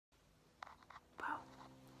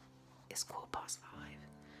It's 5:15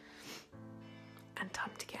 and time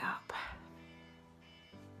to get up.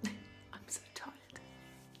 I'm so tired.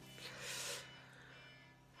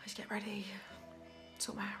 I should get ready,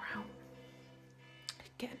 sort my hair out,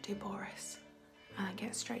 get into Boris, and then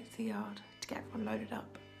get straight to the yard to get everyone loaded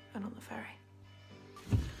up and on the ferry.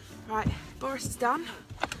 Right, Boris is done,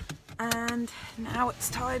 and now it's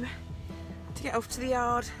time to get off to the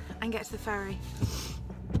yard and get to the ferry.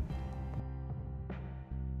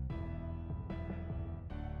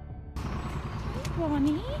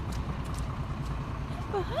 Bonnie?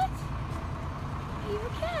 Bud? Are you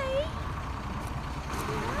okay?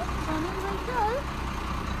 Yeah, Bonnie, where you go?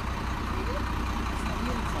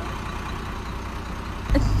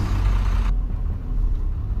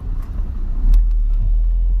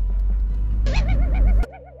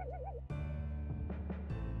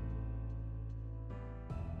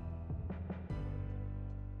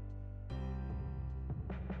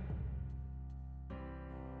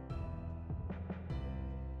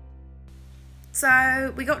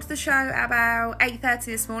 So we got to the show at about 8:30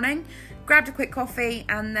 this morning, grabbed a quick coffee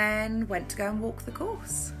and then went to go and walk the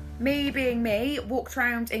course. Me being me, walked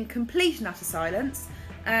around in complete and utter silence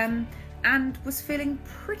and was feeling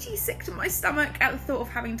pretty sick to my stomach at the thought of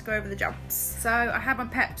having to go over the jumps. So I had my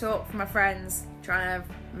pep talk from my friends trying to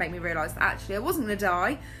make me realise that actually I wasn't going to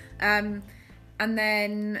die, and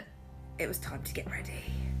then it was time to get ready.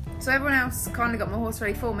 So everyone else kind of got my horse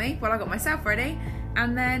ready for me while I got myself ready,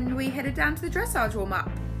 and then we headed down to the dressage warm-up.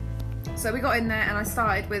 So we got in there and I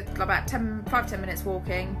started with about 5-10 minutes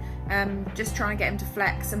walking, just trying to get him to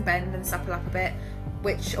flex and bend and supple up a bit,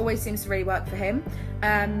 which always seems to really work for him.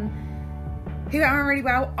 He went on really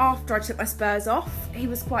well after I took my spurs off. He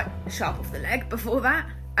was quite sharp off the leg before that.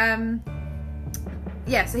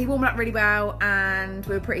 Yeah, so he warmed up really well and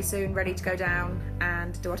we were pretty soon ready to go down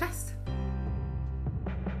and do our test.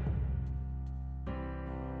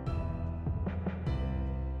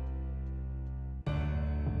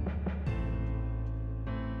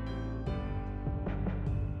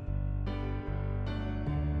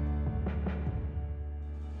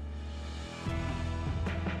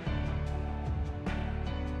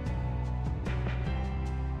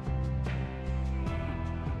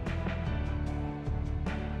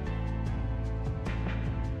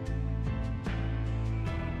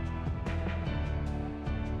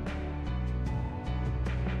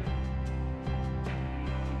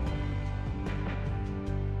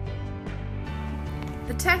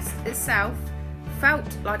 The test itself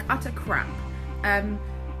felt like utter crap.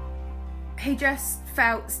 He just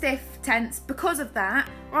felt stiff, tense. Because of that,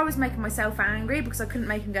 I was making myself angry because I couldn't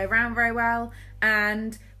make him go round very well,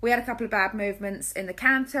 and we had a couple of bad movements in the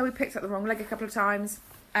canter. We picked up the wrong leg a couple of times,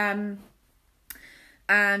 and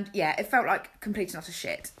yeah, it felt like complete and utter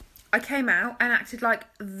shit. I came out and acted like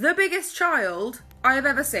the biggest child I have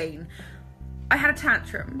ever seen. I had a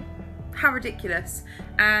tantrum. How ridiculous.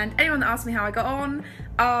 And anyone that asked me how I got on,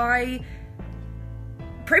 I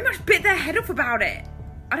pretty much bit their head off about it.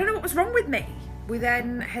 I don't know what was wrong with me. We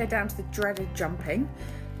then headed down to the dreaded jumping.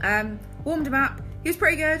 Warmed him up. He was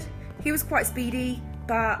pretty good. He was quite speedy,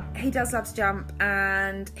 but he does love to jump,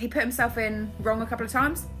 and he put himself in wrong a couple of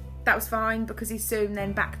times. That was fine because he soon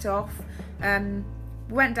then backed off. We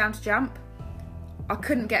went down to jump. I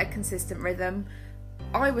couldn't get a consistent rhythm.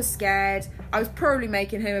 I was scared. I was probably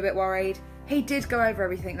making him a bit worried. He did go over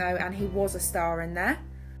everything though, and he was a star in there.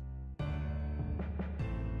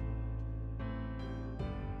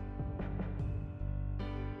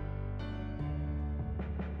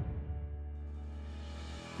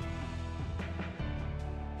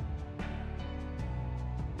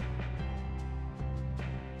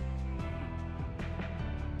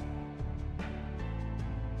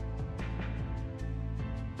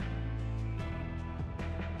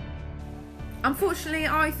 Unfortunately,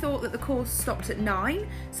 I thought that the course stopped at 9,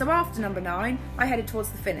 so after number 9, I headed towards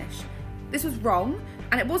the finish. This was wrong,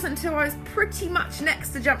 and it wasn't until I was pretty much next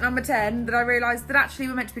to jump number 10 that I realised that actually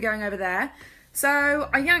we're meant to be going over there. So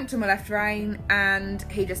I yanked on my left rein, and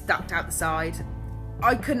he just ducked out the side.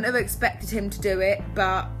 I couldn't have expected him to do it,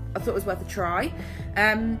 but I thought it was worth a try.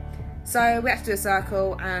 So we had to do a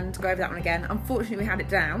circle and go over that one again. Unfortunately, we had it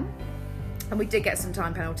down, and we did get some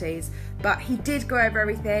time penalties, but he did go over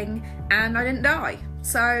everything and I didn't die,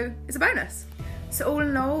 so it's a bonus. So all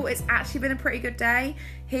in all, it's actually been a pretty good day.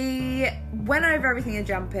 He went over everything in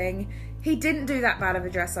jumping, he didn't do that bad of a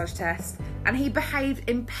dressage test, and he behaved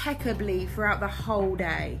impeccably throughout the whole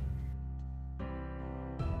day.